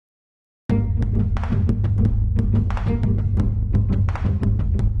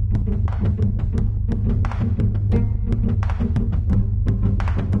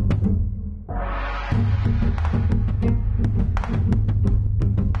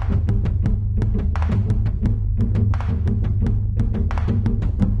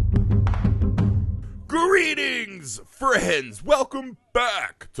Greetings, friends! Welcome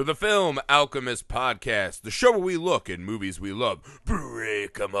back to the Film Alchemist Podcast, the show where we look at movies we love,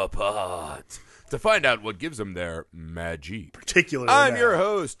 break them apart, to find out what gives them their magic. Particularly I'm now. your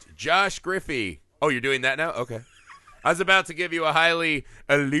host, Josh Griffey. Oh, you're doing that now? Okay. I was about to give you a highly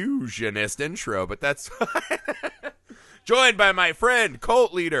illusionist intro, but that's fine. Joined by my friend,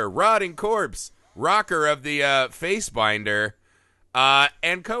 cult leader, rotting corpse, rocker of the Facebinder,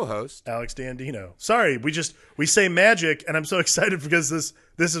 and co-host Alex Dandino. Sorry, we say magic, and I'm so excited because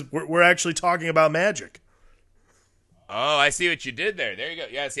this is we're actually talking about magic. Oh, I see what you did there. There you go.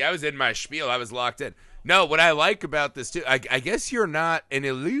 Yeah, see, I was in my spiel. I was locked in. No, what I like about this too, I guess you're not an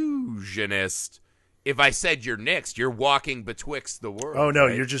illusionist. If I said you're next, you're walking betwixt the world. Oh no,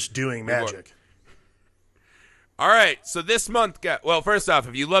 right? You're just doing magic. All right, so this month, well, first off,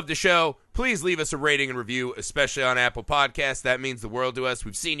 if you love the show, please leave us a rating and review, especially on Apple Podcasts. That means the world to us.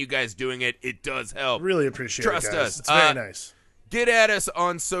 We've seen you guys doing it. It does help. Really appreciate Trust it, guys. us. It's very nice. Get at us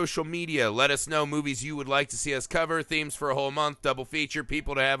on social media. Let us know movies you would like to see us cover, themes for a whole month, double feature,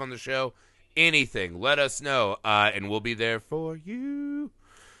 people to have on the show, anything. Let us know, and we'll be there for you.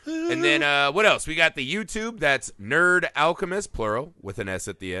 And then what else? We got the YouTube. That's Nerd Alchemist, plural, with an S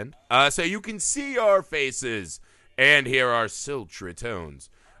at the end. So you can see our faces and hear our sultry tones.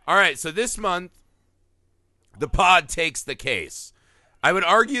 All right, so this month, the pod takes the case. I would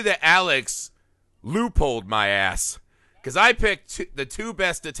argue that Alex loopholed my ass, because I picked the two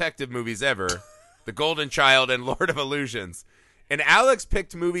best detective movies ever, The Golden Child and Lord of Illusions. And Alex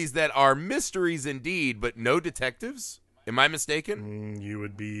picked movies that are mysteries indeed, but no detectives? Am I mistaken? You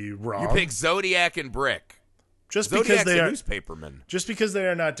would be wrong. You picked Zodiac and Brick. Because Zodiac's they a are newspaperman. Just because they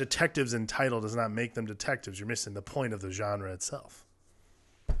are not detectives in title does not make them detectives. You're missing the point of the genre itself.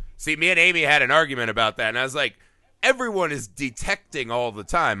 See, me and Amy had an argument about that, and I was like, everyone is detecting all the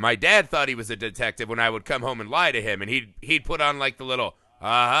time. My dad thought he was a detective when I would come home and lie to him, and he'd put on like the little,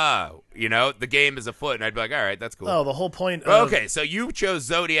 the game is afoot, and I'd be like, all right, that's cool. Oh, the whole point Okay, so you chose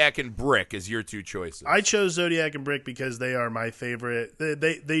Zodiac and Brick as your two choices. I chose Zodiac and Brick because they are my favorite.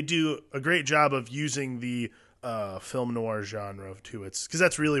 They do a great job of using the film noir genre to its, because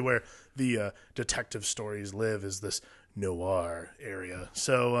that's really where the detective stories live, is this noir area.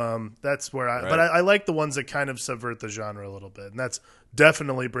 So that's where Right. but I like the ones that kind of subvert the genre a little bit, and that's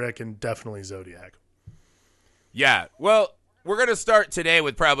definitely Brick and definitely Zodiac. Yeah, well, we're going to start today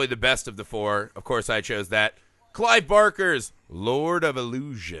with probably the best of the four. Of course, I chose that. Clive Barker's Lord of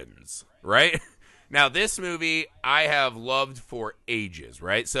Illusions, right? Now, this movie I have loved for ages,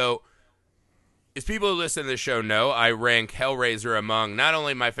 right? So, as people who listen to the show know, I rank Hellraiser among not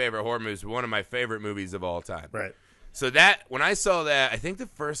only my favorite horror movies, but one of my favorite movies of all time. Right. So that, when I saw that, I think the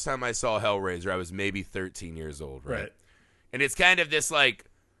first time I saw Hellraiser, I was maybe 13 years old, right? And it's kind of this, like,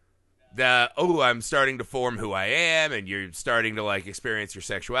 I'm starting to form who I am, and you're starting to, like, experience your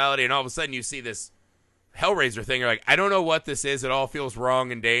sexuality, and all of a sudden you see this Hellraiser thing, you're like, I don't know what this is, it all feels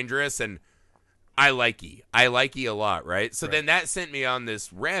wrong and dangerous, and I like ye a lot, right? So then that sent me on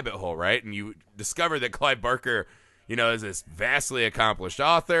this rabbit hole, right? And you discover that Clive Barker, is this vastly accomplished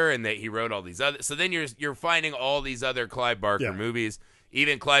author, and that he wrote all these other. So then you're finding all these other Clive Barker movies,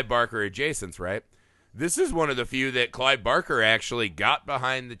 even Clive Barker adjacents, right? This is one of the few that Clive Barker actually got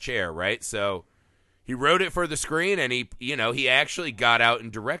behind the chair, right? So he wrote it for the screen, and he actually got out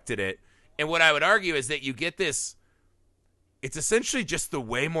and directed it. And what I would argue is that you get this. It's essentially just the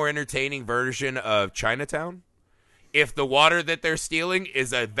way more entertaining version of Chinatown. If the water that they're stealing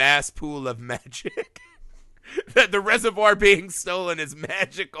is a vast pool of magic, that the reservoir being stolen is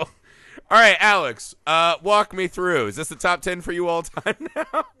magical. All right, Alex, walk me through. Is this the top 10 for you all time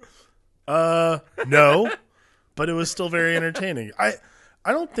now? No, but it was still very entertaining. I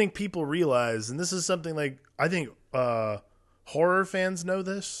don't think people realize, and this is something like, I think horror fans know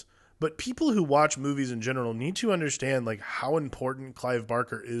this, but people who watch movies in general need to understand like how important Clive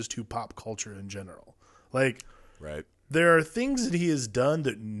Barker is to pop culture in general. Like, right. There are things that he has done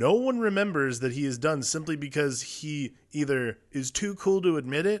that no one remembers that he has done simply because he either is too cool to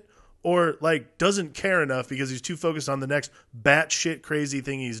admit it or like doesn't care enough because he's too focused on the next batshit crazy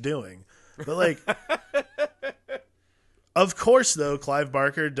thing he's doing. But like, of course, though, Clive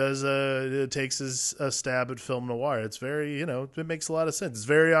Barker takes his stab at film noir. It's very, it makes a lot of sense. It's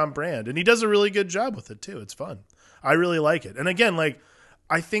very on brand, and he does a really good job with it too. It's fun. I really like it. And again, like,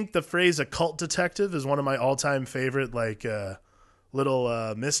 I think the phrase "occult detective" is one of my all-time favorite, like,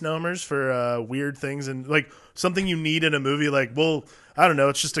 little misnomers for weird things and like something you need in a movie. Like, well, I don't know,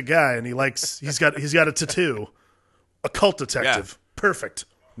 it's just a guy and he's got a tattoo. Occult detective, perfect.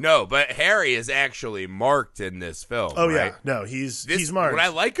 No, but Harry is actually marked in this film. Oh right? yeah, no, he's marked. What I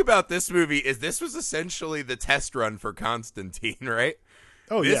like about this movie is this was essentially the test run for Constantine, right?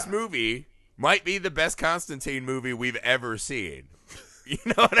 Oh this yeah, movie might be the best Constantine movie we've ever seen. You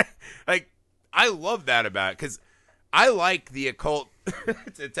know what I love that about it, because I like the occult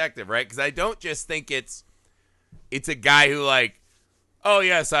detective, right? Because I don't just think it's a guy who like, oh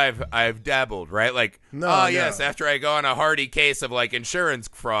yes, I've dabbled, right? Like, yes, after I go on a hardy case of like insurance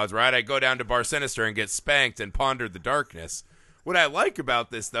frauds, right? I go down to Bar Sinister and get spanked and ponder the darkness. What I like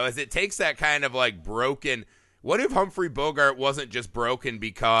about this though is it takes that kind of like broken. What if Humphrey Bogart wasn't just broken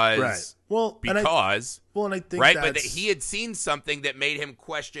because, right? Well, and I think right, but that he had seen something that made him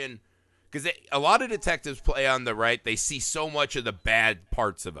question. Because a lot of detectives play on the right. They see so much of the bad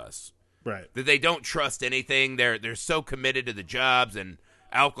parts of us. Right. That they don't trust anything. They're so committed to the jobs and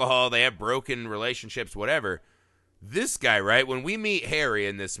alcohol. They have broken relationships, whatever. This guy, right, when we meet Harry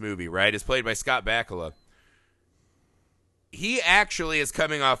in this movie, right, is played by Scott Bakula. He actually is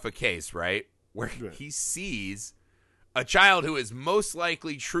coming off a case, right, where he sees a child who is most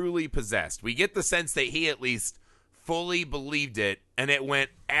likely truly possessed. We get the sense that he at least fully believed it, and it went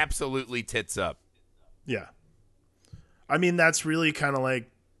absolutely tits up. Yeah. I mean, that's really kind of like,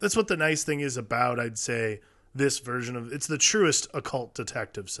 that's what the nice thing is about, I'd say, this version of, it's the truest occult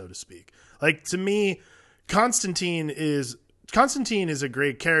detective, so to speak. Like, to me, Constantine is a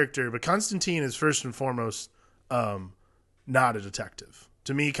great character, but Constantine is first and foremost not a detective.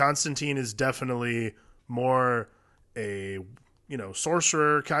 To me, Constantine is definitely more a,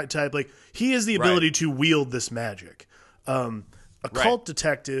 sorcerer type. Like, he has the ability to wield this magic. Occult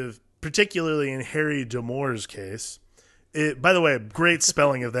detective, particularly in Harry D'Amour's case, by the way, great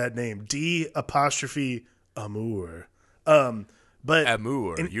spelling of that name, D''Amour. But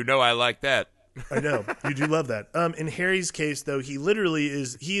Amour, I like that. I know you do love that. In Harry's case, though, he literally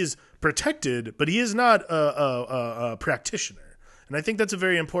is protected, but he is not a practitioner, and I think that's a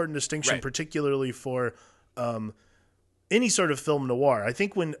very important distinction, particularly for any sort of film noir. I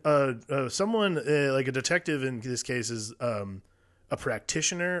think when someone like a detective in this case is a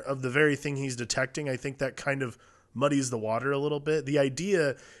practitioner of the very thing he's detecting, I think that kind of muddies the water a little bit. The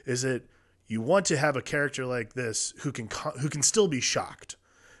idea is that you want to have a character like this who can still be shocked.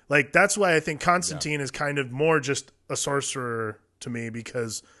 Like, that's why I think Constantine is kind of more just a sorcerer to me,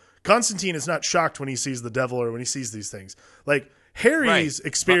 because Constantine is not shocked when he sees the devil or when he sees these things. Like, Harry's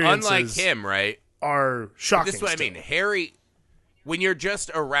experiences, but unlike him, right, are shocking. This is what I mean. Harry, when you're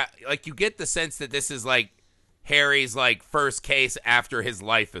just around, like, you get the sense that this is like Harry's like first case after his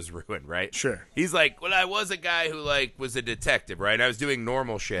life is ruined, right? Sure. He's like, well, I was a guy who like was a detective, right? I was doing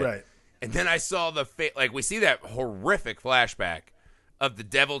normal shit, right? And then I saw like we see that horrific flashback of the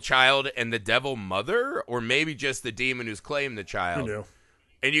devil child and the devil mother, or maybe just the demon who's claimed the child. You know.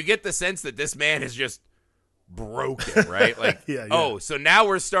 And you get the sense that this man is just broken, right? Like, yeah. Oh, so now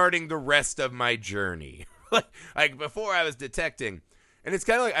we're starting the rest of my journey. Like before I was detecting. And it's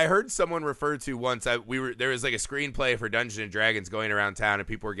kind of like I heard someone refer to once. There was like a screenplay for Dungeons and Dragons going around town, and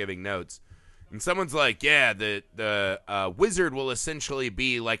people were giving notes. And someone's like, "Yeah, the wizard will essentially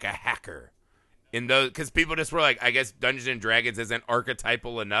be like a hacker." In those, because people just were like, "I guess Dungeons and Dragons isn't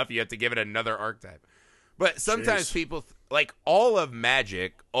archetypal enough. You have to give it another archetype." But sometimes people like all of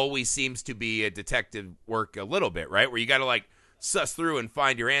magic always seems to be a detective work a little bit, right? Where you got to like suss through and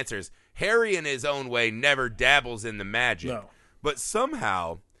find your answers. Harry, in his own way, never dabbles in the magic. No. But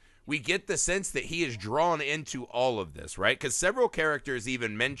somehow we get the sense that he is drawn into all of this, right? Because several characters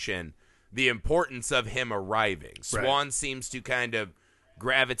even mention the importance of him arriving. Swan seems to kind of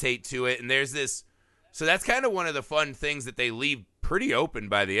gravitate to it. And there's this. So that's kind of one of the fun things that they leave pretty open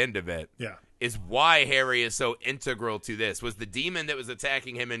by the end of it. Yeah. Is why Harry is so integral to this. Was the demon that was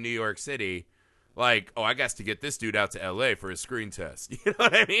attacking him in New York City like, oh, I got to get this dude out to L.A. for his screen test. You know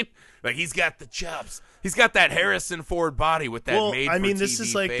what I mean? Like, he's got the chops. He's got that Harrison Ford body with that made for TV this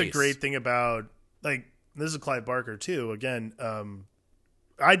is like face. the great thing about, like, this is Clive Barker, too. Again,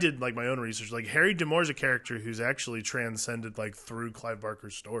 I did, like, my own research. Like, Harry D'Amour's a character who's actually transcended, like, through Clive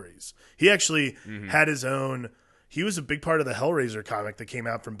Barker's stories. He actually had his own... He was a big part of the Hellraiser comic that came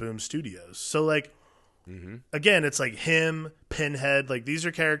out from Boom Studios. So, like... Again, it's like him, Pinhead. Like, these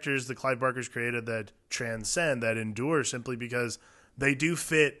are characters that Clive Barker's created that transcend, that endure, simply because they do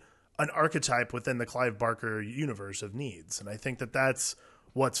fit an archetype within the Clive Barker universe of needs. And I think that that's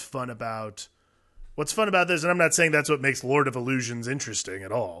what's fun about this. And I'm not saying that's what makes Lord of Illusions interesting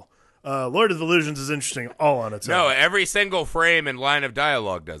at all. Lord of Illusions is interesting all on its own. No, every single frame and line of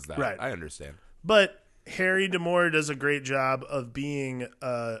dialogue does that. Right. I understand. But Harry D'Amour does a great job of being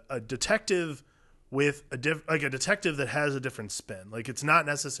a detective with like a detective that has a different spin. Like it's not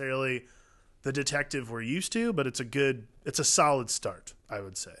necessarily the detective we're used to, but it's a solid start, I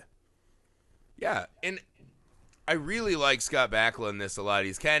would say. Yeah, and I really like Scott Bakula in this a lot.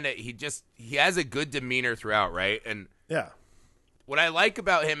 He has a good demeanor throughout, right? And yeah, what I like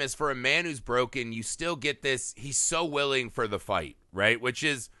about him is for a man who's broken, you still get this. He's so willing for the fight, right?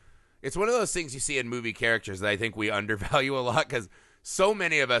 It's one of those things you see in movie characters that I think we undervalue a lot because so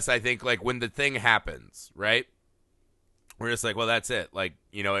many of us, I think, like when the thing happens, right? We're just like, well, that's it. Like,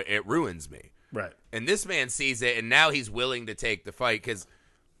 it ruins me. Right. And this man sees it, and now he's willing to take the fight because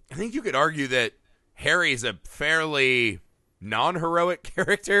I think you could argue that Harry's a fairly non-heroic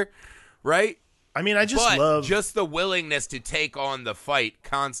character, right? I mean, I just love just the willingness to take on the fight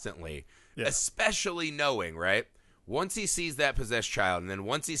constantly, especially knowing, right? Once he sees that possessed child, and then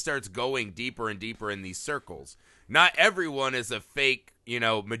once he starts going deeper and deeper in these circles, not everyone is a fake,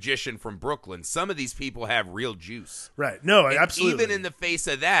 magician from Brooklyn. Some of these people have real juice. Right. No, and absolutely. Even in the face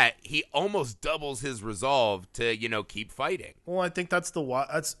of that, he almost doubles his resolve to, keep fighting. Well, I think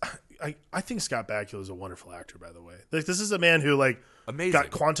I think Scott Bakula is a wonderful actor, by the way. Like, this is a man who, like, amazing,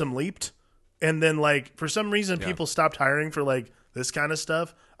 got quantum leaped, and then, like, for some reason, people stopped hiring for, like, this kind of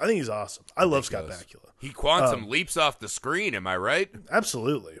stuff. I think he's awesome. I love Scott Bakula. He quantum leaps off the screen, am I right?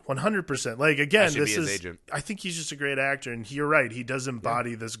 Absolutely. 100%. Like, again, this is agent. I think he's just a great actor, and you're right. He does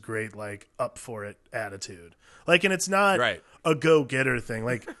embody this great, like, up for it attitude. Like, and it's not a go-getter thing.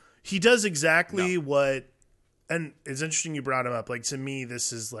 Like, he does exactly what, and it's interesting you brought him up. Like, to me,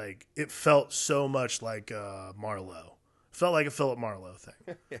 this is, like, it felt so much like Marlowe. Felt like a Philip Marlowe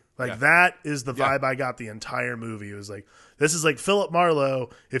thing. Like, that is the vibe I got the entire movie. It was like, this is like Philip Marlowe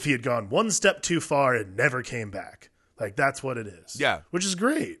if he had gone one step too far and never came back. Like, that's what it is. Yeah. Which is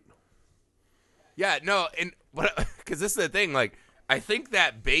great. Yeah, no, and because this is the thing, like, I think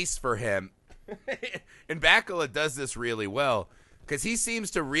that base for him, and Bakula does this really well, because he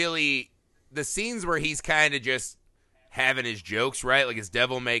seems to really, the scenes where he's kind of just having his jokes, right, like his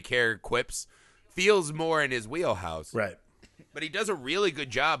devil-may-care quips, feels more in his wheelhouse. Right. But he does a really good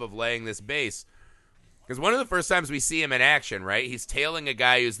job of laying this base. Because one of the first times we see him in action, right, he's tailing a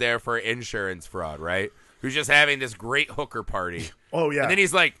guy who's there for insurance fraud, right, who's just having this great hooker party. Oh, yeah. And then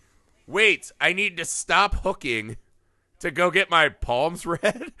he's like, wait, I need to stop hooking to go get my palms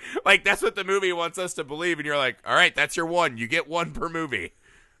read? Like, that's what the movie wants us to believe. And you're like, all right, that's your one. You get one per movie.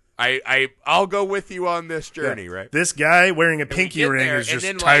 I'll go with you on this journey, right? This guy wearing a pinky ring is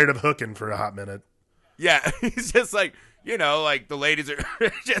just tired of hooking for a hot minute. Yeah, he's just like, like the ladies are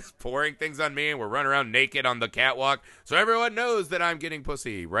just pouring things on me and we're running around naked on the catwalk. So everyone knows that I'm getting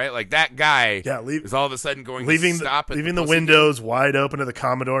pussy, right? Like that guy is all of a sudden going to stop at leaving the windows wide open to the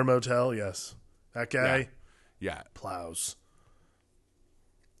Commodore Motel. Yes. That guy plows.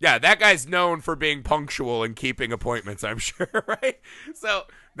 Yeah, that guy's known for being punctual and keeping appointments, I'm sure, right? So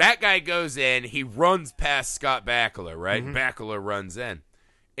that guy goes in, he runs past Scott Bakula, right? Mm-hmm. Bakula runs in,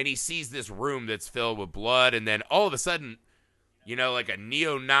 and he sees this room that's filled with blood, and then all of a sudden, like a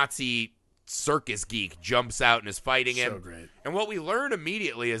neo-Nazi circus geek jumps out and is fighting him. So great. And what we learn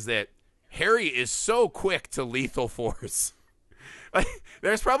immediately is that Harry is so quick to lethal force. Like,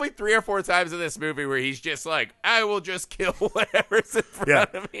 there's probably 3 or 4 times in this movie where he's just like, I will just kill whatever's in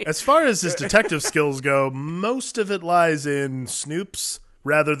front of me. As far as his detective skills go, most of it lies in snoops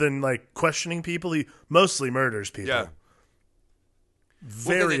rather than, like, questioning people. He mostly murders people. Yeah.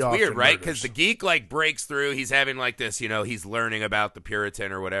 Very it's often weird, right? murders. Because the geek, like, breaks through. He's having, like, this, he's learning about the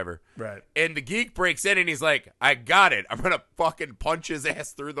Puritan or whatever. Right. And the geek breaks in and he's like, I got it. I'm going to fucking punch his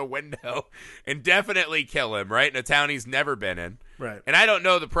ass through the window and definitely kill him, right? In a town he's never been in. Right. And I don't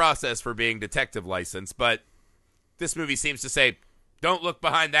know the process for being detective licensed, but this movie seems to say, don't look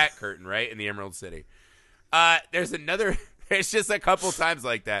behind that curtain, right? In the Emerald City. There's just a couple times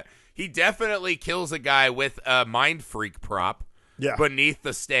like that. He definitely kills a guy with a Mind Freak prop. Yeah. Beneath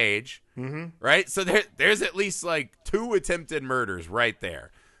the stage, right? So there's at least like 2 attempted murders right there.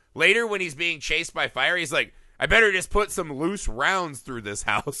 Later, when he's being chased by fire, he's like, I better just put some loose rounds through this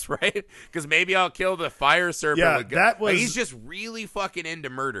house, right? Because maybe I'll kill the fire serpent. Yeah, he's just really fucking into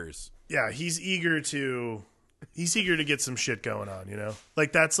murders. Yeah, he's eager to get some shit going on,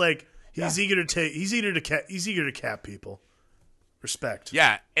 Like that's like he's eager to cap people. Respect.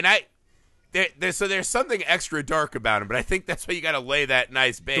 Yeah, and there's something extra dark about him, but I think that's why you got to lay that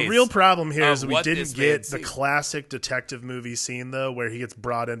nice base. The real problem here is that we didn't get the classic detective movie scene, though, where he gets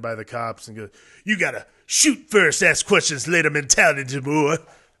brought in by the cops and goes, you got to shoot first, ask questions later mentality, Demore.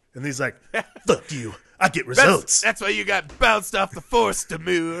 And he's like, fuck you. I get results. That's why you got bounced off the force,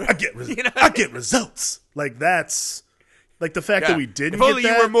 Demure. I get results. Like, that's... Like, the fact that we didn't get that. If only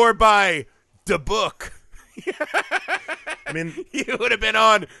you were more by the book. I mean, you would have been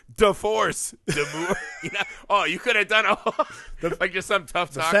on the Force. You could have done like just some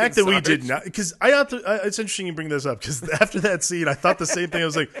tough talking. The fact that Sarge. we did not, because it's interesting you bring this up, because after that scene, I thought the same thing. I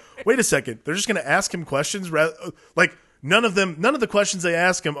was like, wait a second, they're just going to ask him questions, like none of the questions they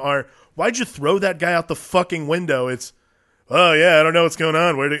ask him are, why'd you throw that guy out the fucking window? It's, oh yeah, I don't know what's going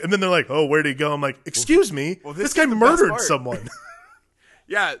on. And then they're like, oh, where'd he go? I'm like, excuse me, this guy murdered someone.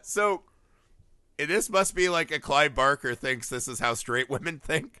 Yeah, so this must be like a Clive Barker thinks this is how straight women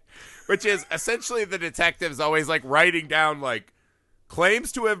think, which is essentially the detective's always like writing down like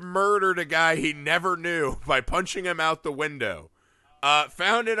claims to have murdered a guy he never knew by punching him out the window.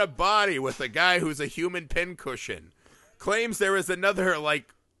 Found in a body with a guy who's a human pincushion. Claims there was another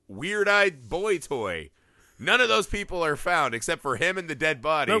like weird-eyed boy toy. None of those people are found except for him and the dead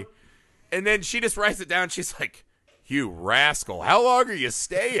body. Nope. And then she just writes it down. She's like, you rascal, how long are you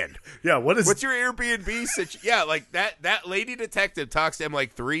staying? Yeah, what's your Airbnb situation? Yeah, like that lady detective talks to him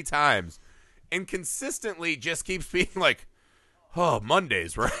like 3 times and consistently just keeps being like, oh,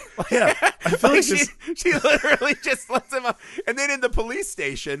 Mondays, right? Yeah, I feel like she literally just lets him up. And then in the police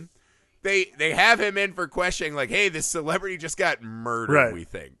station, they have him in for questioning, like, hey, this celebrity just got murdered, right. We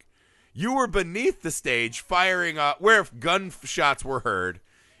think. You were beneath the stage firing where gunshots were heard.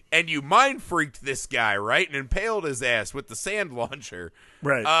 And you mind freaked this guy, right? And impaled his ass with the sand launcher.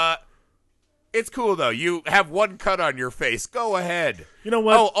 Right. It's cool, though. You have one cut on your face. Go ahead. You know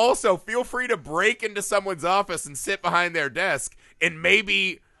what? Oh, also, feel free to break into someone's office and sit behind their desk and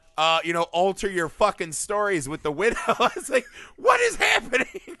maybe, alter your fucking stories with the widow. I was like, what is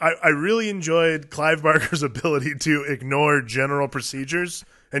happening? I really enjoyed Clive Barker's ability to ignore general procedures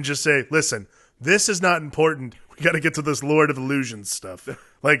and just say, listen, this is not important. We got to get to this Lord of Illusions stuff.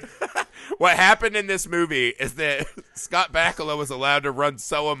 Like, what happened in this movie is that Scott Bakula was allowed to run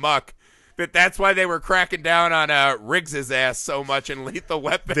so amok that's why they were cracking down on Riggs's ass so much in Lethal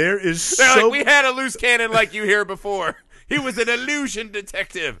Weapon. They're like, we had a loose cannon like you here before. He was an illusion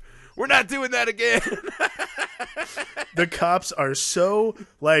detective. We're not doing that again. The cops are so,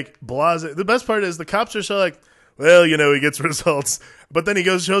 like, blasé. The best part is the cops are so like, well, he gets results. But then he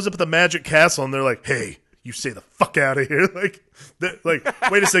shows up at the Magic Castle, and they're like, hey, you stay the fuck out of here. Wait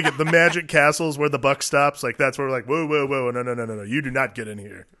a second. The Magic Castle is where the buck stops. Like, that's where we're like, whoa, no. You do not get in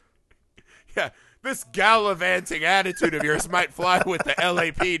here. Yeah, this gallivanting attitude of yours might fly with the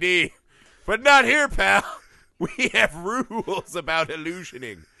LAPD, but not here, pal. We have rules about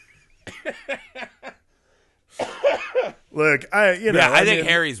illusioning. Look, I think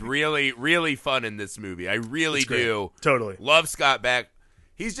Harry's really, really fun in this movie. I really do. Totally love Scott Bakula.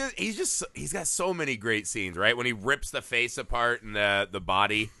 He's got so many great scenes, right? When he rips the face apart and the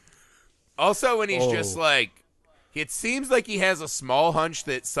body. Also, when he's just like, it seems like he has a small hunch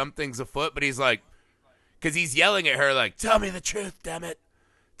that something's afoot, but he's like, because he's yelling at her like, tell me the truth, damn it,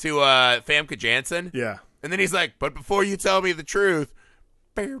 to Famke Janssen. Yeah. And then he's like, but before you tell me the truth,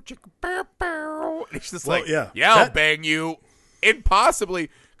 and he's just I'll bang you. Impossibly,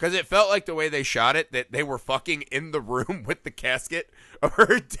 because it felt like the way they shot it, that they were fucking in the room with the casket of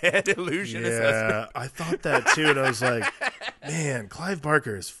her dead illusionist husband. I thought that too, and I was like, man, Clive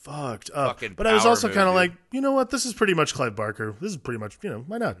Barker is fucked up. Fucking but I was also kind of dude. like, you know what? This is pretty much Clive Barker. This is pretty much,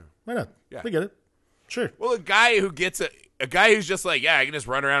 why not? Yeah. We get it. Sure. Well, a guy who gets a guy who's just like, yeah, I can just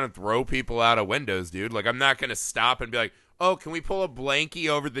run around and throw people out of windows, dude. Like, I'm not going to stop and be like, oh, can we pull a blankie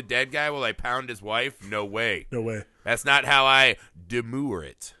over the dead guy while I pound his wife? No way. No way. That's not how I demur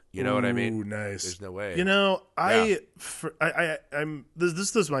it. You know what I mean? Ooh, nice. There's no way.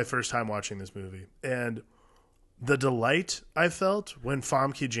 This was my first time watching this movie, and the delight I felt when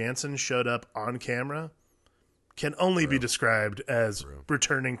Famke Janssen showed up on camera can only be described as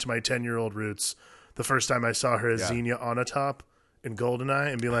returning to my 10-year-old roots. The first time I saw her as Xenia Onatopp in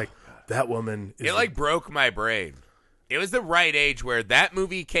GoldenEye, and be like, that woman is... It broke my brain. It was the right age where that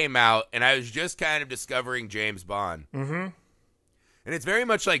movie came out, and I was just kind of discovering James Bond. Mm-hmm. And it's very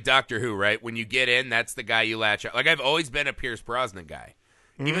much like Doctor Who, right? When you get in, that's the guy you latch on. Like, I've always been a Pierce Brosnan guy.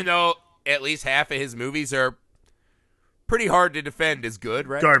 Mm-hmm. Even though at least half of his movies are pretty hard to defend as good,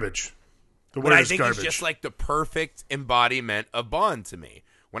 right? Garbage. But I think he's just like the perfect embodiment of Bond to me.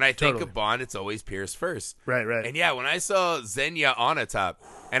 When I think of Bond, it's always Pierce first. Right. And yeah, when I saw Xenia Onatopp,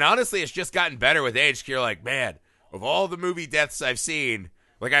 and honestly, it's just gotten better with age. You're like, man, of all the movie deaths I've seen,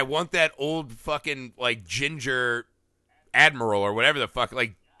 like, I want that old fucking, like, ginger admiral or whatever the fuck.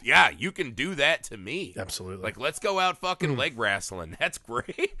 Like, yeah, you can do that to me. Absolutely. Like, let's go out fucking leg wrestling. That's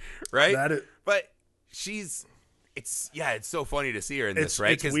great, right? But it's it's so funny to see her in this,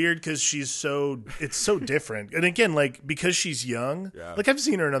 right? It's weird because it's so different. And again, like, because she's young, like, I've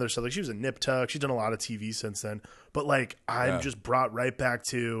seen her in other stuff. Like, she was in Nip Tuck. She's done a lot of TV since then. But, like, I'm just brought right back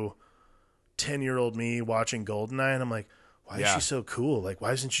to 10-year-old me watching Goldeneye, and I'm like, why is she so cool? Like,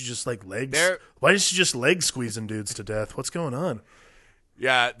 why isn't she just, like, why is she just leg squeezing dudes to death? What's going on?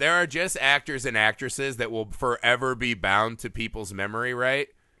 Yeah, there are just actors and actresses that will forever be bound to people's memory, right?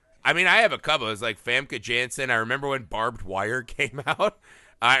 I mean, I have a couple. It's like Famke Janssen. I remember when Barbed Wire came out.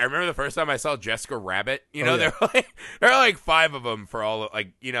 I remember the first time I saw Jessica Rabbit. You know, there are like 5 of them for all,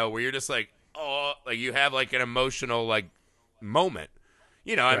 like, you know, where you're just like, oh, like you have like an emotional like moment.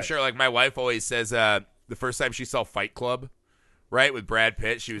 You know, I'm sure like my wife always says the first time she saw Fight Club, right, with Brad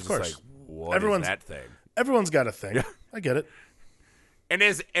Pitt, she was just like, what is that thing? Everyone's got a thing. I get it. And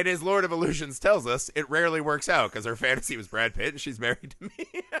as Lord of Illusions tells us, it rarely works out because her fantasy was Brad Pitt and she's married to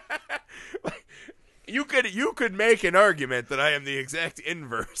me. Like, you could make an argument that I am the exact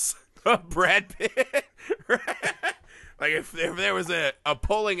inverse of Brad Pitt. Like if there was a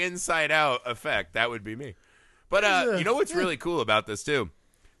pulling inside out effect, that would be me. But you know what's really cool about this too?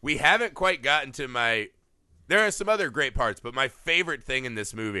 We haven't quite gotten to there are some other great parts, but my favorite thing in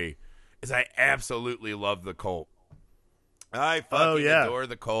this movie is I absolutely love the cult. I fucking adore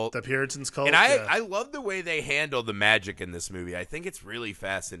the cult. The Puritans cult. And I love the way they handle the magic in this movie. I think it's really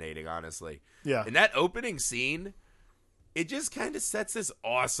fascinating, honestly. Yeah. And that opening scene, it just kind of sets this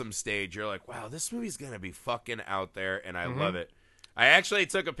awesome stage. You're like, wow, this movie's going to be fucking out there, and I love it. I actually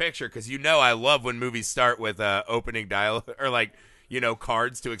took a picture because I love when movies start with opening dialogue or like, you know,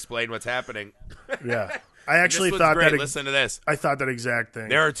 cards to explain what's happening. Yeah. I actually thought that. Listen to this. I thought that exact thing.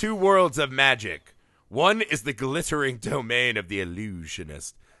 There are 2 worlds of magic. One is the glittering domain of the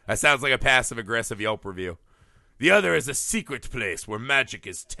illusionist. That sounds like a passive-aggressive Yelp review. The other is a secret place where magic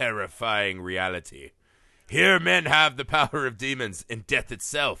is terrifying reality. Here men have the power of demons, and death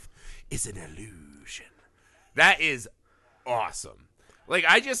itself is an illusion. That is awesome. Like,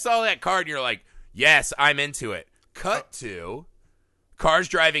 I just saw that card, and you're like, yes, I'm into it. Cut to cars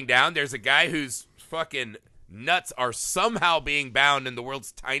driving down. There's a guy whose fucking nuts are somehow being bound in the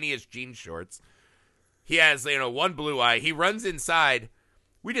world's tiniest jean shorts. He has, you know, one blue eye. He runs inside.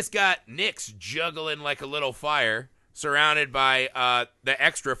 We just got Nyx juggling like a little fire, surrounded by the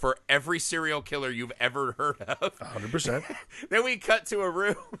extra for every serial killer you've ever heard of. 100%. Then we cut to a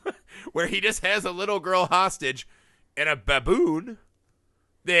room where he just has a little girl hostage and a baboon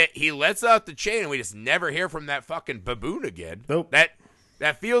that he lets out the chain, and we just never hear from that fucking baboon again. Nope.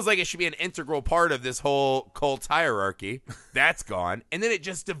 That feels like it should be an integral part of this whole cult hierarchy. That's gone. And then it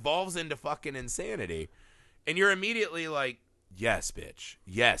just devolves into fucking insanity. And you're immediately like, yes, bitch.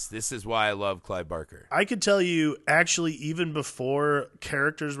 Yes, this is why I love Clive Barker. I could tell you, actually, even before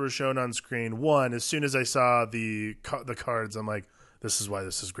characters were shown on screen, as soon as I saw the cards, I'm like, this is why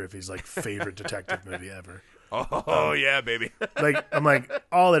this is Griffey's like favorite detective movie ever. Oh, yeah, baby. I'm like,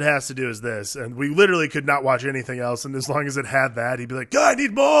 all it has to do is this. And we literally could not watch anything else. And as long as it had that, he'd be like, I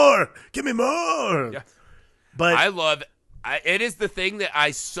need more. Give me more. Yeah. But I love it is the thing that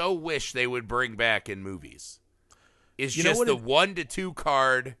I so wish they would bring back in movies. Is just the 1 to 2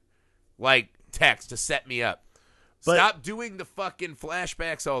 card like text to set me up. Stop doing the fucking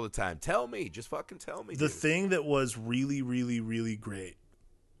flashbacks all the time. Tell me. Just fucking tell me. The thing that was really, really, really great,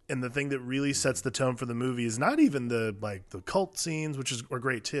 and the thing that really sets the tone for the movie, is not even the cult scenes, which are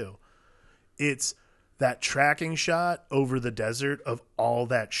great too. It's that tracking shot over the desert of all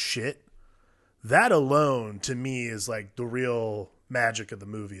that shit. That alone, to me, is like the real magic of the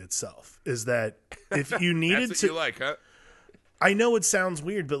movie itself. Is that if you needed That's what you like, huh? I know it sounds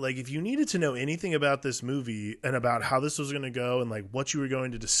weird, but like if you needed to know anything about this movie and about how this was going to go and like what you were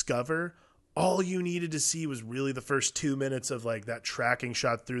going to discover, all you needed to see was really the first 2 minutes of like that tracking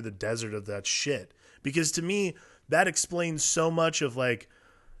shot through the desert of that shit. Because to me, that explains so much of like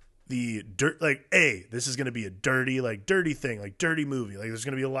the dirt, like, this is going to be a dirty thing, like dirty movie. Like there's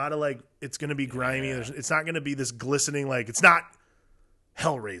going to be a lot of like, it's going to be grimy. Yeah. It's not going to be this glistening, like it's not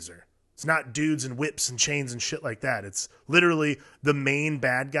Hellraiser. It's not dudes and whips and chains and shit like that. It's literally the main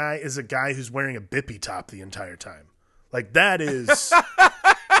bad guy is a guy who's wearing a bippy top the entire time. Like that is...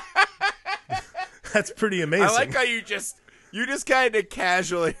 That's pretty amazing. I like how you just kind of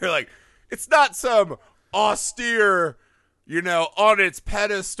casually, you're like, it's not some austere, you know, on its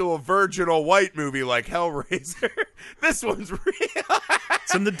pedestal virginal white movie like Hellraiser. This one's real.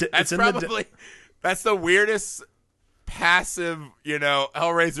 That's the weirdest passive, you know,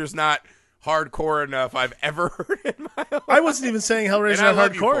 Hellraiser's not hardcore enough I've ever heard in my life. I wasn't even saying Hellraiser's not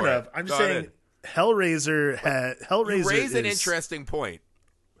hardcore enough. I'm just saying Hellraiser you raise an interesting point.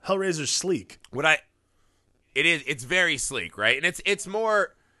 Hellraiser's sleek. It's very sleek, right? And it's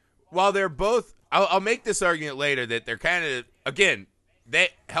more, while they're both, I'll make this argument later that they're kind of, again,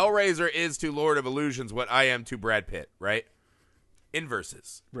 Hellraiser is to Lord of Illusions what I am to Brad Pitt, right?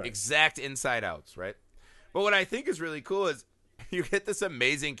 Inverses. Right. Exact inside outs, right? But what I think is really cool is you get this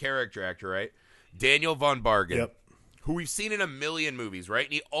amazing character actor, right? Daniel Von Bargen, yep, who we've seen in a million movies, right?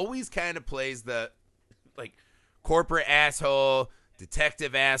 And he always kind of plays the, like, corporate asshole,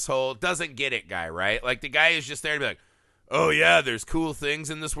 detective asshole, doesn't get it guy, right? Like, the guy is just there to be like, oh, yeah, there's cool things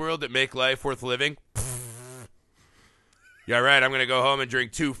in this world that make life worth living. Yeah, right, I'm going to go home and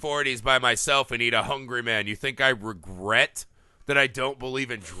drink 240s by myself and eat a Hungry Man. You think I regret that I don't believe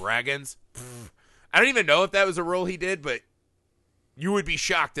in dragons? I don't even know if that was a role he did, but you would be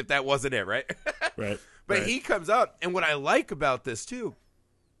shocked if that wasn't it, right? Right. But right. He comes up, and what I like about this, too,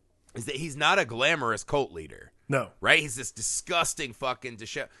 is that he's not a glamorous cult leader. No. Right? He's this disgusting fucking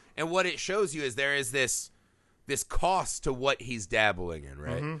and what it shows you is there is this cost to what he's dabbling in,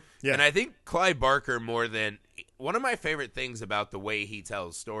 right? Mm-hmm. Yeah. And I think Clive Barker, more than one of my favorite things about the way he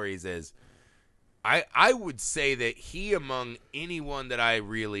tells stories is I would say that he, among anyone that I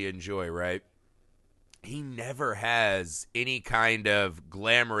really enjoy, right, he never has any kind of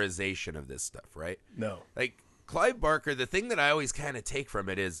glamorization of this stuff, right? No. Like, Clive Barker, the thing that I always kind of take from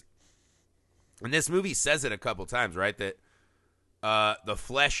it is, and this movie says it a couple times, right, that the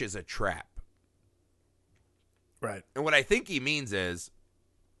flesh is a trap. Right. And what I think he means is,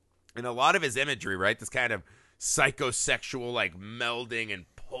 in a lot of his imagery, right, this kind of psychosexual, like, melding and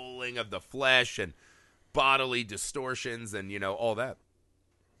pulling of the flesh and bodily distortions and, you know, all that,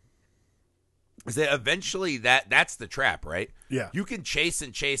 is that eventually that's the trap, right? Yeah. You can chase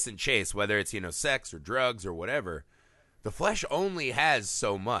and chase and chase, whether it's, you know, sex or drugs or whatever. The flesh only has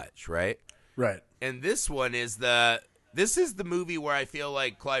so much, right? Right. And this one is this is the movie where I feel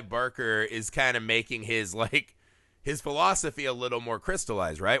like Clive Barker is kind of making his philosophy a little more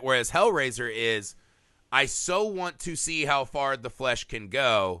crystallized, right? Whereas Hellraiser is, I so want to see how far the flesh can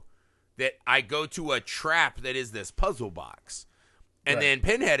go that I go to a trap that is this puzzle box. And right. then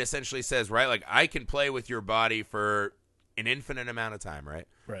Pinhead essentially says, right, like, I can play with your body for an infinite amount of time, right?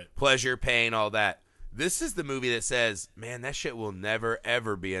 Right. Pleasure, pain, all that. This is the movie that says, man, that shit will never,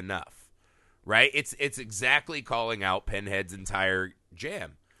 ever be enough, right? It's exactly calling out Pinhead's entire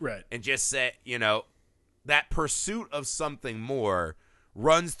jam. Right. And just say, you know, that pursuit of something more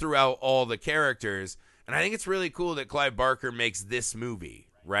runs throughout all the characters. And I think it's really cool that Clive Barker makes this movie,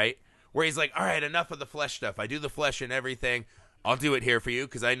 right? Where he's like, all right, enough of the flesh stuff. I do the flesh and everything. I'll do it here for you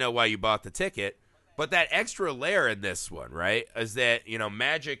because I know why you bought the ticket. But that extra layer in this one, right, is that, you know,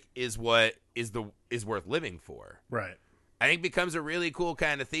 magic is what is worth living for. Right. I think becomes a really cool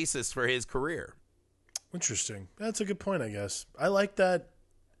kind of thesis for his career. Interesting. That's a good point, I guess. I like that.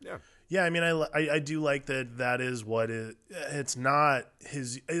 Yeah. Yeah, I mean, I do like that is what it's not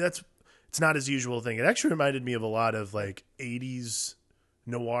it's not his usual thing. It actually reminded me of a lot of, like, 80s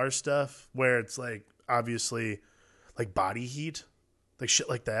noir stuff where it's, like, obviously, like, Body Heat, like shit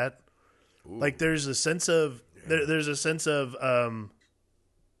like that. Ooh. Like, there's a sense of there's a sense of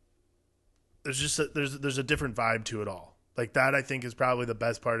there's a different vibe to it all. Like, that I think is probably the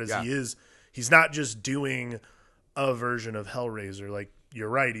best part is he's not just doing a version of Hellraiser. Like, you're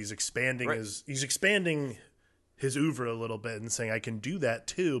right, he's expanding his oeuvre a little bit and saying I can do that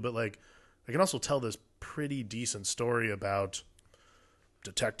too, but, like, I can also tell this pretty decent story about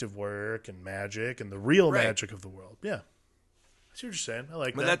detective work and magic and the real magic of the world. Yeah. I see what you're saying. I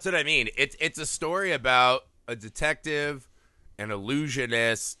like that. But that's what I mean. It's a story about a detective, an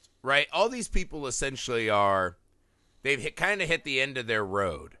illusionist, right? All these people essentially they've kind of hit the end of their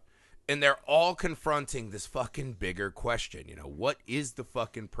road. And they're all confronting this fucking bigger question. You know, what is the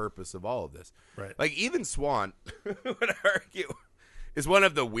fucking purpose of all of this? Right. Like, even Swan, would argue, is one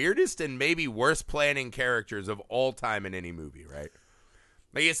of the weirdest and maybe worst planning characters of all time in any movie, right?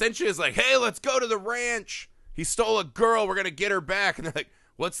 Like, he essentially is like, hey, let's go to the ranch. He stole a girl. We're going to get her back. And they're like,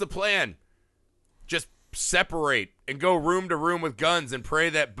 what's the plan? Just separate and go room to room with guns and pray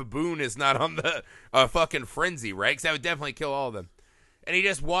that Baboon is not on the fucking frenzy, right? Because that would definitely kill all of them. And he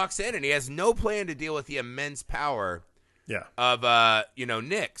just walks in and he has no plan to deal with the immense power of,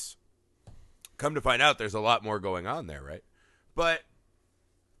 Nyx. Come to find out, there's a lot more going on there, right? But,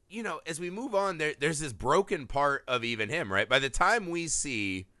 you know, as we move on, there's this broken part of even him, right? By the time we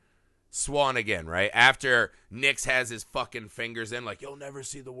see Swan again, right? After Nyx has his fucking fingers in, like, you'll never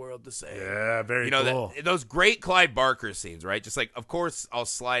see the world the same. Yeah, very cool. Those great Clive Barker scenes, right? Just like, of course, I'll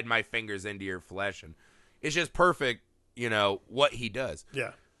slide my fingers into your flesh. And it's just perfect, you know, what he does.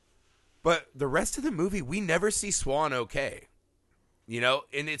 Yeah. But the rest of the movie, we never see Swan okay. You know,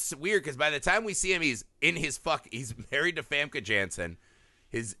 and it's weird because by the time we see him, he's married to Famke Janssen.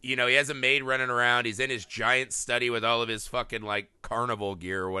 He has a maid running around. He's in his giant study with all of his fucking, like, carnival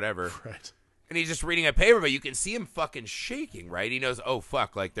gear or whatever. Right. And he's just reading a paper, but you can see him fucking shaking, right? He knows, oh,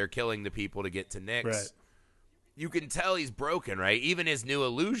 fuck, like, they're killing the people to get to Nix. Right. You can tell he's broken, right? Even his new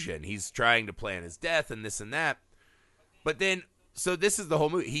illusion, he's trying to plan his death and this and that. But then, so this is the whole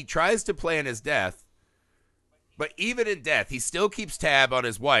movie. He tries to plan his death, but even in death, he still keeps tab on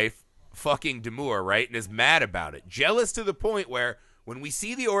his wife, fucking Demure, right? And is mad about it. Jealous to the point where when we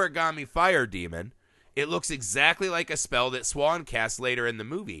see the origami fire demon, it looks exactly like a spell that Swan casts later in the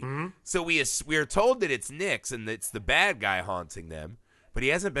movie. Mm-hmm. So we are told that it's Nix and it's the bad guy haunting them, but he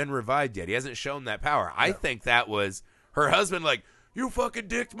hasn't been revived yet. He hasn't shown that power. I think that was her husband, like, you fucking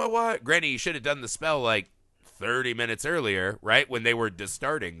dicked my wife. Granted, he should have done the spell like 30 minutes earlier, right? When they were just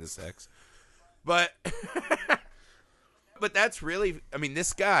starting the sex. But, but that's really, I mean,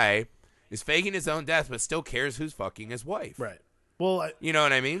 this guy is faking his own death, but still cares who's fucking his wife. Right. Well, you know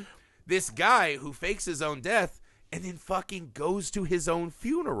what I mean? This guy who fakes his own death and then fucking goes to his own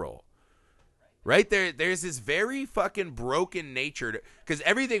funeral. Right? There's this very fucking broken nature because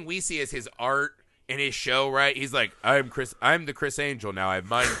everything we see is his art and his show, right? He's like, I'm the Chris Angel now. I've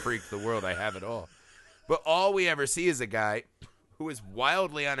mind freaked the world. I have it all. But all we ever see is a guy who is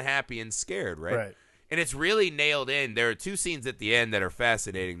wildly unhappy and scared, right? Right. And it's really nailed in. There are two scenes at the end that are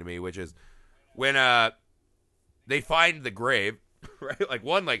fascinating to me, which is when they find the grave. Right, like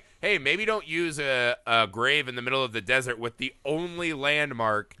one, like, hey, maybe don't use a grave in the middle of the desert with the only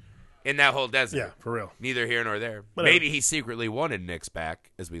landmark in that whole desert. Yeah, for real. Neither here nor there. Whatever. Maybe he secretly wanted Nix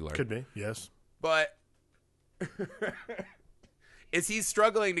back, as we learned. Could be, yes. But is he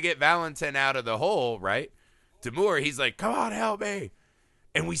struggling to get Valentin out of the hole? Right, Demure, he's like, come on, help me.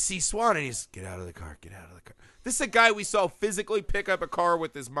 And we see Swan, and he's get out of the car, get out of the car. This is a guy we saw physically pick up a car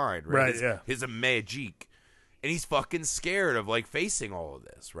with his mind, right? Right, His magic. And he's fucking scared of, like, facing all of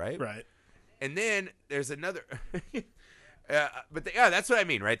this, right? Right. And then there's another... that's what I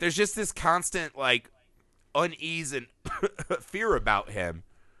mean, right? There's just this constant, like, unease and fear about him.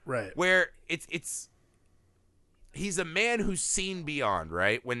 Right. Where it's... He's a man who's seen beyond,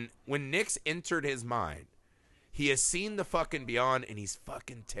 right? When Nix entered his mind, he has seen the fucking beyond, and he's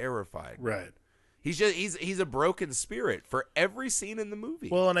fucking terrified. Right. He's a broken spirit for every scene in the movie.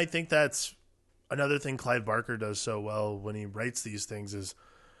 Well, and I think that's... Another thing Clive Barker does so well when he writes these things is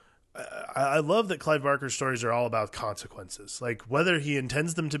I love that Clive Barker's stories are all about consequences. Like, whether he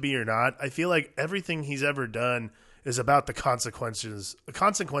intends them to be or not, I feel like everything he's ever done is about the consequences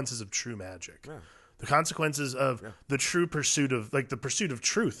of true magic. Yeah. The consequences of the true pursuit of, like, the pursuit of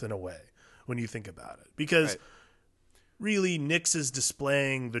truth in a way, when you think about it. Because really, Nix is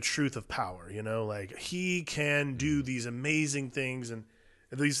displaying the truth of power, you know? Like, he can do these amazing things, and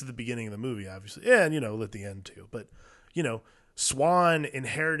at least at the beginning of the movie, obviously. Yeah, and, at the end, too. But, Swan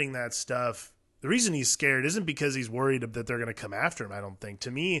inheriting that stuff, the reason he's scared isn't because he's worried that they're going to come after him, I don't think.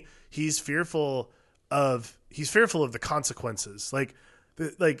 To me, he's fearful of the consequences. Like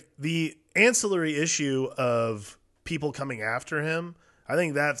the ancillary issue of people coming after him, I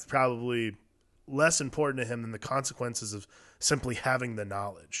think that's probably less important to him than the consequences of simply having the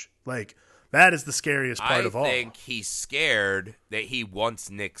knowledge. Like, that is the scariest part of all. I think he's scared that he wants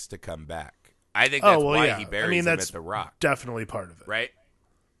Nix to come back. I think that's why he buries him at the rock. Definitely part of it. Right?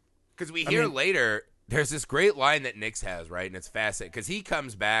 Because we hear later, there's this great line that Nix has, right? And it's fascinating. Because he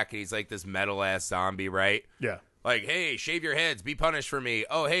comes back and he's like this metal-ass zombie, right? Yeah. Like, hey, shave your heads. Be punished for me.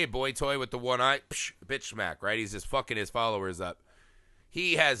 Oh, hey, boy toy with the one eye. Psh, bitch smack, right? He's just fucking his followers up.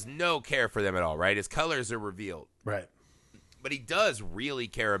 He has no care for them at all, right? His colors are revealed. Right. But he does really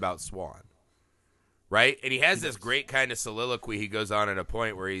care about Swan. Right? And he has this great kind of soliloquy he goes on at a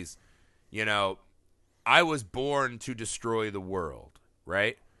point where he's, I was born to destroy the world,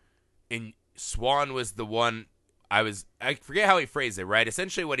 right? And Swan was the one I forget how he phrased it, right?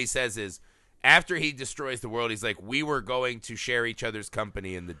 Essentially what he says is, after he destroys the world, he's like, we were going to share each other's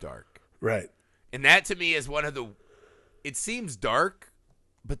company in the dark. Right. And that to me is it seems dark,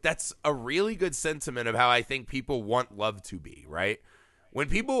 but that's a really good sentiment of how I think people want love to be, right? When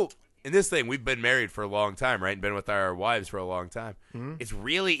people... In this thing, we've been married for a long time, right? And been with our wives for a long time. Mm-hmm. It's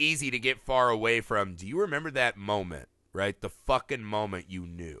really easy to get far away from, do you remember that moment, right? The fucking moment you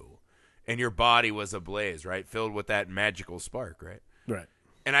knew. And your body was ablaze, right? Filled with that magical spark, right? Right.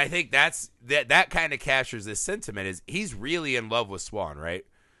 And I think that kind of captures this sentiment is he's really in love with Swan, right?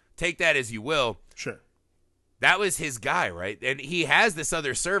 Take that as you will. Sure. That was his guy, right? And he has this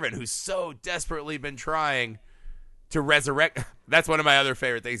other servant who's so desperately been trying to resurrect. That's one of my other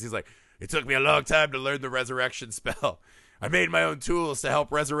favorite things. He's like, it took me a long time to learn the resurrection spell. I made my own tools to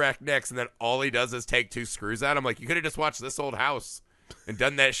help resurrect Nix, and then all he does is take 2 screws out. I'm like, you could have just watched This Old House and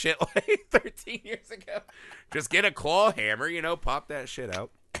done that shit like 13 years ago. Just get a claw hammer, pop that shit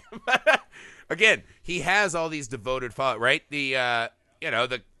out. Again, he has all these devoted followers, right? The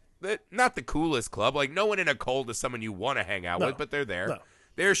not the coolest club. Like, no one in a cult is someone you want to hang out with, but they're there. No.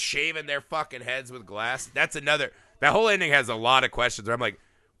 They're shaving their fucking heads with glass. That's another. That whole ending has a lot of questions where I'm like,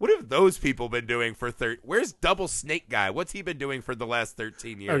 what have those people been doing for Where's Double Snake Guy? What's he been doing for the last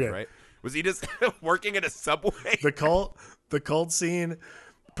 13 years, right? Was he just working at a Subway? The cult scene,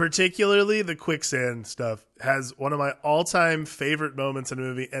 particularly the quicksand stuff, has one of my all-time favorite moments in a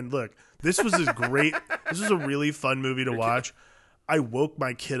movie. And look, this was a really fun movie to watch. I woke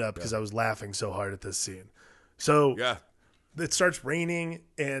my kid up because I was laughing so hard at this scene. So it starts raining,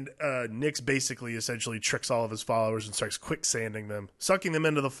 and Nix basically essentially tricks all of his followers and starts quicksanding them, sucking them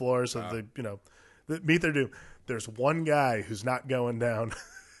into the floor so they meet their doom. There's one guy who's not going down.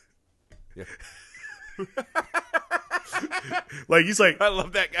 Yeah. Like, he's like, I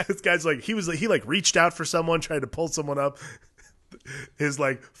love that guy. This guy's like, he reached out for someone, tried to pull someone up. His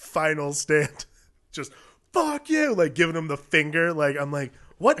like final stand, just fuck you, like giving him the finger. Like, I'm like,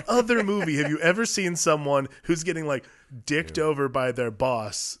 what other movie have you ever seen someone who's getting like dicked over by their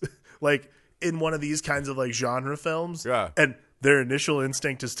boss, like in one of these kinds of like genre films? Yeah. And their initial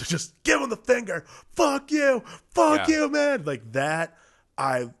instinct is to just give him the finger. Fuck you, man. Like that.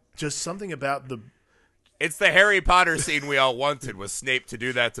 Something about the. It's the Harry Potter scene we all wanted, was Snape to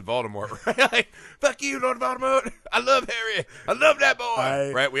do that to Voldemort, right? Like, fuck you, Lord Voldemort. I love Harry. I love that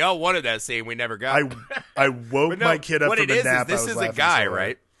boy. Right? We all wanted that scene. We never got it. I woke my kid up from a nap. This is a guy,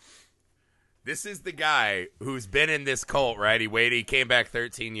 right? This is the guy who's been in this cult, right? He came back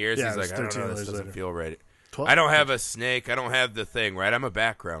 13 years. Yeah, He's like, I don't know, this doesn't feel right. 12? I don't have a snake. I don't have the thing, right? I'm a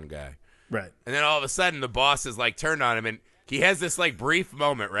background guy. Right. And then all of a sudden, the boss is like turned on him, and he has this like brief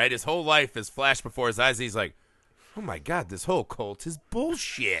moment, right? His whole life is flashed before his eyes. He's like, oh my God, this whole cult is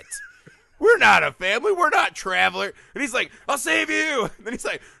bullshit. We're not a family. We're not traveler. And he's like, I'll save you. And then he's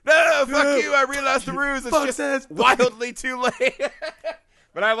like, no, fuck you. I realized the ruse. It's just wildly too late.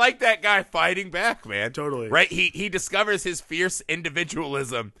 But I like that guy fighting back, man. Totally. Right? He discovers his fierce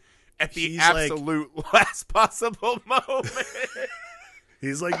individualism at the absolute last possible moment.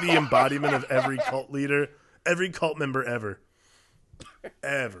 He's like the embodiment of every cult leader. Every cult member ever.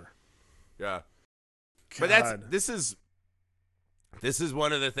 Yeah. God. But this is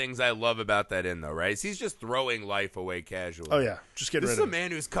one of the things I love about that end, though, right? He's just throwing life away casually. Oh, yeah. Just get rid of it. This is a man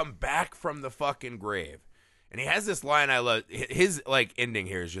who's come back from the fucking grave. And he has this line I love. His like ending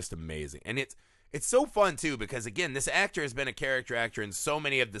here is just amazing. And it's so fun, too, because, again, this actor has been a character actor in so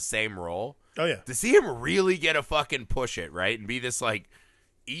many of the same role. Oh, yeah. To see him really get a fucking push it, right? And be this, like,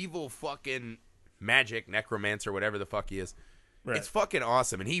 evil fucking magic necromancer, whatever the fuck he is. Right. It's fucking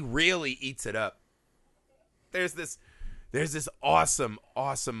awesome, and he really eats it up. There's this awesome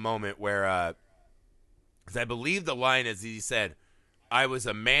moment where, because I believe the line is, he said, I was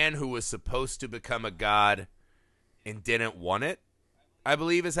a man who was supposed to become a god and didn't want it, I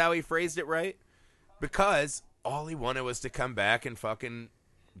believe is how he phrased it, right? Because all he wanted was to come back and fucking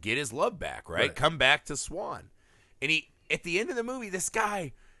get his love back, right? Come back to Swan. And at the end of the movie, this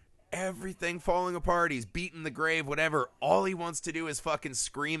guy, everything falling apart, he's beating the grave, whatever. All he wants to do is fucking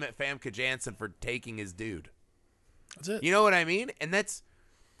scream at Famke Janssen for taking his dude. That's it. You know what I mean? And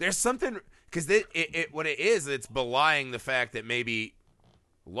there's something, because what it is, it's belying the fact that maybe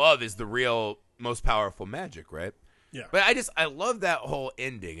love is the real most powerful magic, right? Yeah. But I love that whole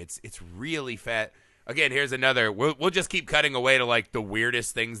ending. It's really fat. Again, here's another. We'll just keep cutting away to like the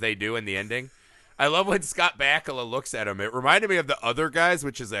weirdest things they do in the ending. I love when Scott Bakula looks at him. It reminded me of The Other Guys,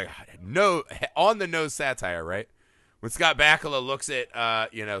 which is a on the nose satire, right? When Scott Bakula looks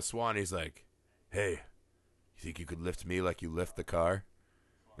at Swan, he's like, "Hey, you think you could lift me like you lift the car?"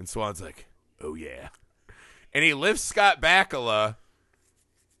 And Swan's like, "Oh yeah," and he lifts Scott Bakula,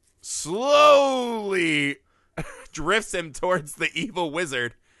 slowly drifts him towards the evil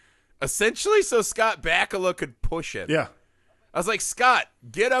wizard, essentially so Scott Bakula could push him. Yeah. I was like, Scott,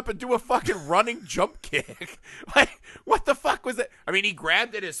 get up and do a fucking running jump kick. Like, what the fuck was it? I mean, he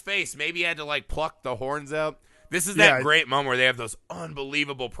grabbed at his face. Maybe he had to, like, pluck the horns out. This is that great moment where they have those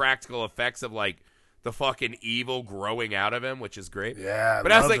unbelievable practical effects of, like, the fucking evil growing out of him, which is great. Yeah,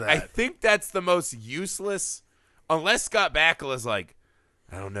 but I was like, I think that's the most useless, unless Scott Bakula's like,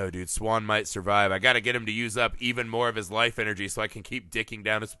 I don't know, dude, Swan might survive. I got to get him to use up even more of his life energy so I can keep dicking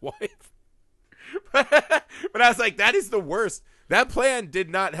down his wife. But I was like, that is the worst. That plan did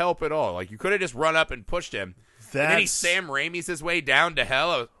not help at all. Like, you could have just run up and pushed him. And then he Sam Raimi's his way down to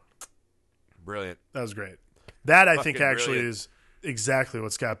hell. Brilliant. That was great. That I think Fucking actually brilliant. is exactly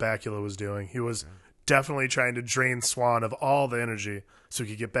what Scott Bakula was doing. He was definitely trying to drain Swan of all the energy so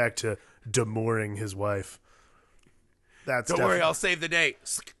he could get back to demurring his wife. That's Don't definitely, worry, I'll save the day.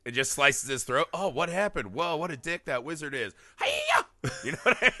 It just slices his throat. Oh, what happened? Whoa, what a dick that wizard is. Hi-ya! You know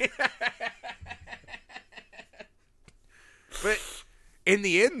what I mean? But in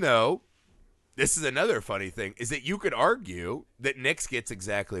the end, though, this is another funny thing, is that you could argue that Nix gets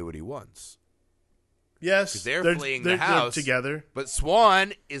exactly what he wants. yes. They're fleeing the house they're together. But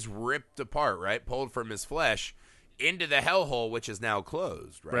Swan is ripped apart, right? Pulled from his flesh into the hellhole, which is now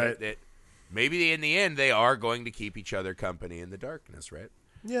closed, right? Right. That maybe in the end they are going to keep each other company in the darkness, right?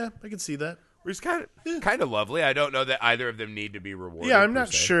 Yeah, I can see that. Which is kind of lovely. I don't know that either of them need to be rewarded. Yeah, I'm per not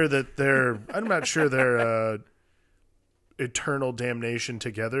se. sure that their eternal damnation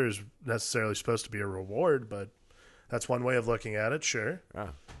together is necessarily supposed to be a reward, but that's one way of looking at it. Sure. Oh.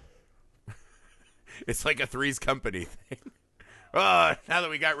 It's like a Three's Company thing. Oh, now that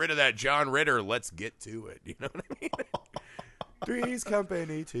we got rid of that John Ritter, let's get to it. You know what I mean? Three's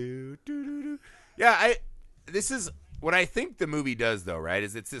Company 2. Doo-doo-doo. Yeah, this is what I think the movie does, though, right?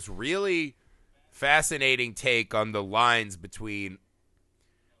 Is it's this really fascinating take on the lines between,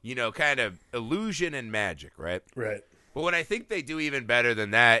 kind of illusion and magic, right? Right. But what I think they do even better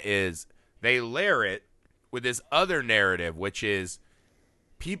than that is they layer it with this other narrative, which is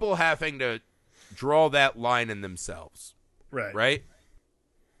people having to draw that line in themselves, Right. right?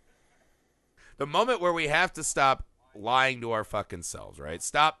 The moment where we have to stop lying to our fucking selves, right?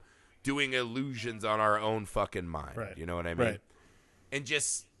 Stop doing illusions on our own fucking mind. Right. You know what I mean?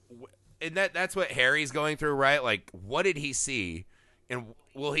 Right. And that's what Harry's going through, right? Like, what did he see? And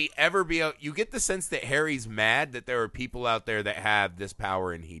will he ever be able... You get the sense that Harry's mad that there are people out there that have this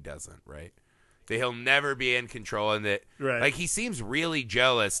power and he doesn't, right? That he'll never be in control, and that... Right. Like, he seems really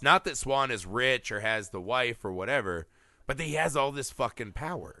jealous. Not that Swan is rich or has the wife or whatever, but that he has all this fucking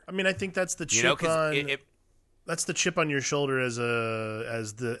power. I mean, I think that's the chip You know, because on... that's the chip on your shoulder as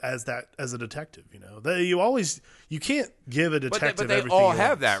a detective. You can't give a detective but they everything all he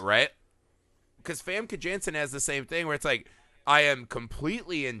have wants. that, right? Because Famke Janssen has the same thing where it's like, I am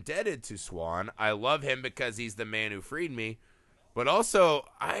completely indebted to Swan. I love him because he's the man who freed me. But also,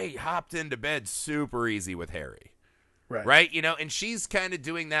 I hopped into bed super easy with Harry. Right? And she's kind of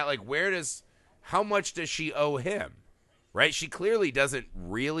doing that, like, how much does she owe him? Right? She clearly doesn't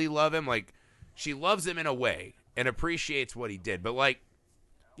really love him. Like, she loves him in a way and appreciates what he did. But, like,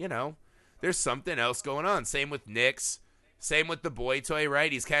 there's something else going on. Same with Nix. Same with the boy toy,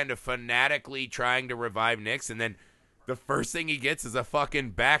 right? He's kind of fanatically trying to revive Nix, and then the first thing he gets is a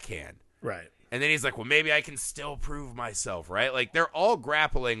fucking backhand. Right. And then he's like, well, maybe I can still prove myself, right? Like, they're all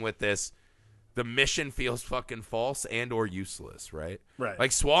grappling with this. The mission feels fucking false and or useless, right? Right.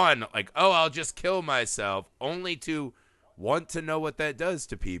 Like Swan, like, oh, I'll just kill myself, only to want to know what that does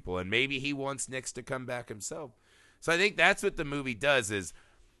to people, and maybe he wants Nix to come back himself. So I think that's what the movie does is,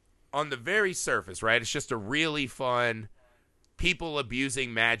 on the very surface, right, it's just a really fun people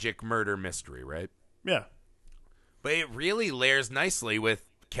abusing magic murder mystery, right? Yeah. But it really layers nicely with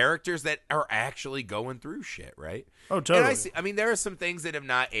characters that are actually going through shit, right? Oh, totally. And I mean, there are some things that have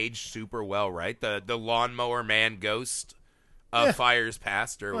not aged super well, right? The lawnmower man ghost of Fires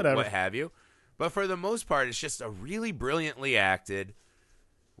Past or Whatever. what have you. But for the most part, it's just a really brilliantly acted,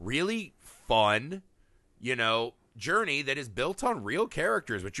 really fun, journey that is built on real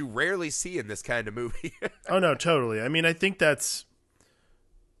characters, which you rarely see in this kind of movie. Oh, no, totally. I mean, I think that's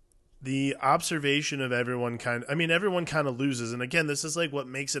the observation of everyone everyone kind of loses. And again, this is like what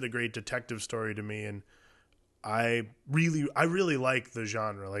makes it a great detective story to me. And I really like the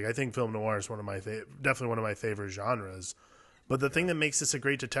genre. Like, I think film noir is definitely one of my favorite genres. But the thing that makes this a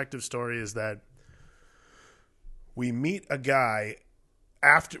great detective story is that we meet a guy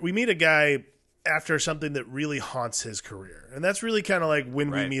after something that really haunts his career. And that's really kind of like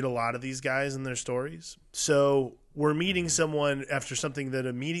when we meet a lot of these guys in their stories. So we're meeting someone after something that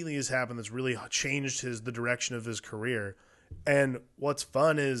immediately has happened that's really changed the direction of his career. And what's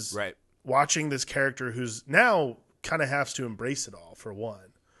fun is watching this character who's now kind of has to embrace it all, for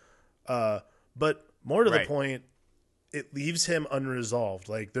one. But more to the point, it leaves him unresolved.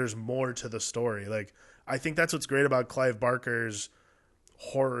 Like, there's more to the story. Like, I think that's what's great about Clive Barker's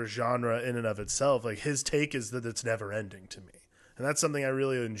horror genre in and of itself. Like, his take is that it's never ending to me. And that's something I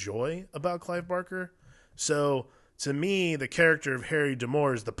really enjoy about Clive Barker. So to me, the character of Harry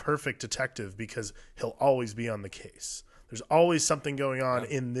D'Amour is the perfect detective because he'll always be on the case. There's always something going on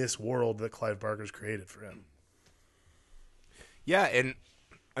in this world that Clive Barker's created for him. Yeah, and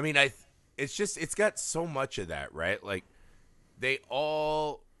I mean, it's got so much of that, right? Like, they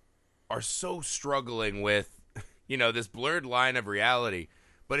all are so struggling with this blurred line of reality,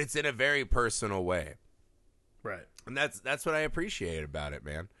 but it's in a very personal way. Right. And that's what I appreciate about it,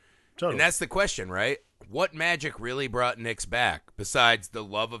 man. Totally. And that's the question, right? What magic really brought Nix back besides the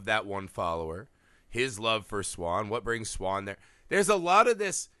love of that one follower, his love for Swan? What brings Swan there? There's a lot of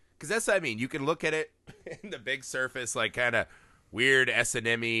this, because that's what I mean. You can look at it in the big surface, like kind of weird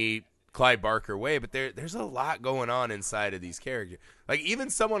S&M-y Clive Barker way, but there's a lot going on inside of these characters. Like even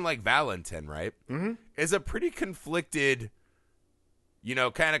someone like Valentin, right, is a pretty conflicted,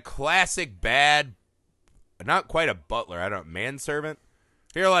 kind of classic bad, not quite a butler, I don't know, manservant.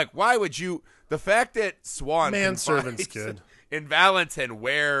 You're like, why would you? The fact that Swan manservant's good in Valentin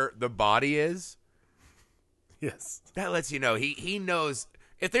where the body is, yes, that lets you know he knows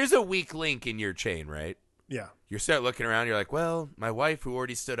if there's a weak link in your chain, right? Yeah. You start looking around, you're like, well, my wife who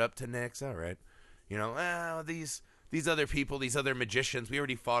already stood up to Nix, all right. These other people, these other magicians, we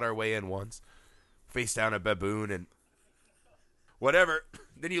already fought our way in once. Face down a baboon and whatever.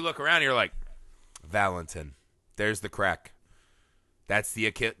 Then you look around and you're like, Valentin. There's the crack. That's the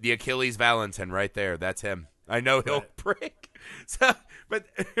Achilles Valentin right there. That's him. I know he'll break. So, but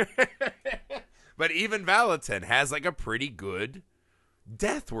even Valentin has like a pretty good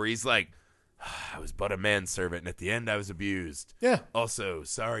death where he's like, I was but a manservant, and at the end I was abused. Yeah. Also,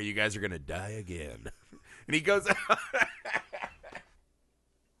 sorry, you guys are going to die again. And he goes,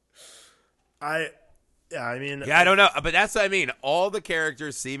 I don't know. But that's what I mean. All the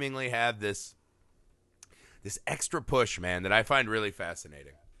characters seemingly have this extra push, man, that I find really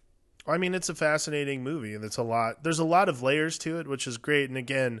fascinating. I mean, it's a fascinating movie, and there's a lot of layers to it, which is great. And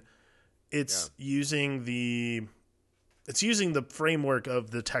again, it's using the framework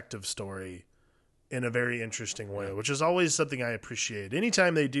of the detective story in a very interesting way, which is always something I appreciate.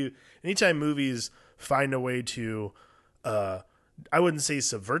 Anytime movies find a way to, I wouldn't say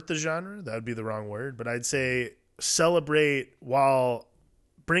subvert the genre, that would be the wrong word, but I'd say celebrate while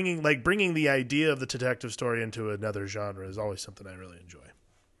bringing the idea of the detective story into another genre is always something I really enjoy.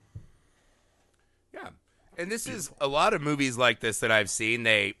 Yeah. And this is a lot of movies like this that I've seen.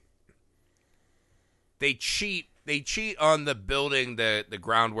 They cheat on the building the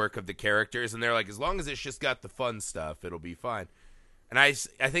groundwork of the characters, and they're like, as long as it's just got the fun stuff, it'll be fine. And I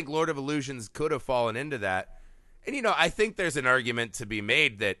think Lord of Illusions could have fallen into that. And, I think there's an argument to be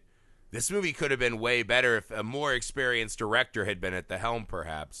made that this movie could have been way better if a more experienced director had been at the helm,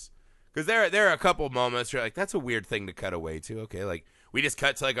 perhaps. Because there are a couple moments where you're like, that's a weird thing to cut away to. Okay, like, we just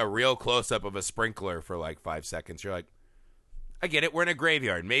cut to, like, a real close-up of a sprinkler for, like, 5 seconds. You're like, I get it, we're in a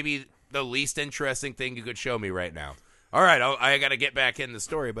graveyard. Maybe the least interesting thing you could show me right now. All right, I got to get back in the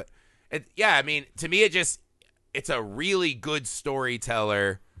story. But, I mean, to me, it's a really good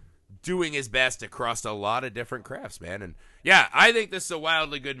storyteller doing his best across a lot of different crafts, man. And, yeah, I think this is a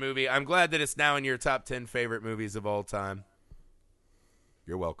wildly good movie. I'm glad that it's now in your top 10 favorite movies of all time.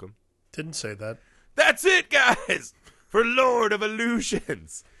 You're welcome. Didn't say that. That's it, guys, for Lord of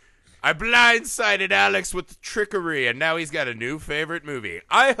Illusions. I blindsided Alex with trickery, and now he's got a new favorite movie.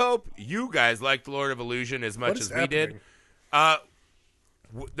 I hope you guys liked Lord of Illusion as much as we did.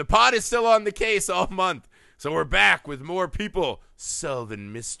 The pod is still on the case all month, so we're back with more people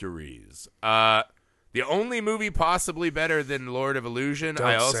solving mysteries. The only movie possibly better than Lord of Illusion,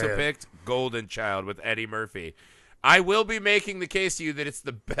 I also picked Golden Child with Eddie Murphy. I will be making the case to you that it's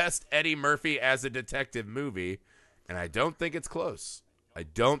the best Eddie Murphy as a detective movie, and I don't think it's close.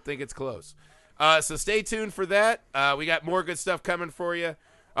 So stay tuned for that. We got more good stuff coming for you.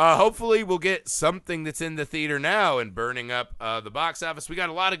 Hopefully we'll get something that's in the theater now and burning up the box office. We got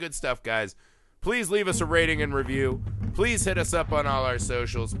a lot of good stuff, guys. Please leave us a rating and review. Please hit us up on all our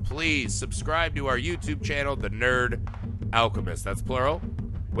socials. Please subscribe to our YouTube channel, The Nerd Alchemist. That's plural,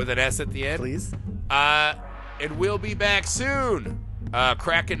 with an S at the end. Please. And we'll be back soon,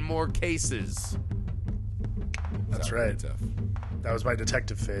 cracking more cases. That's right. That was my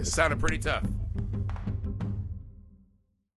detective face. It sounded pretty tough.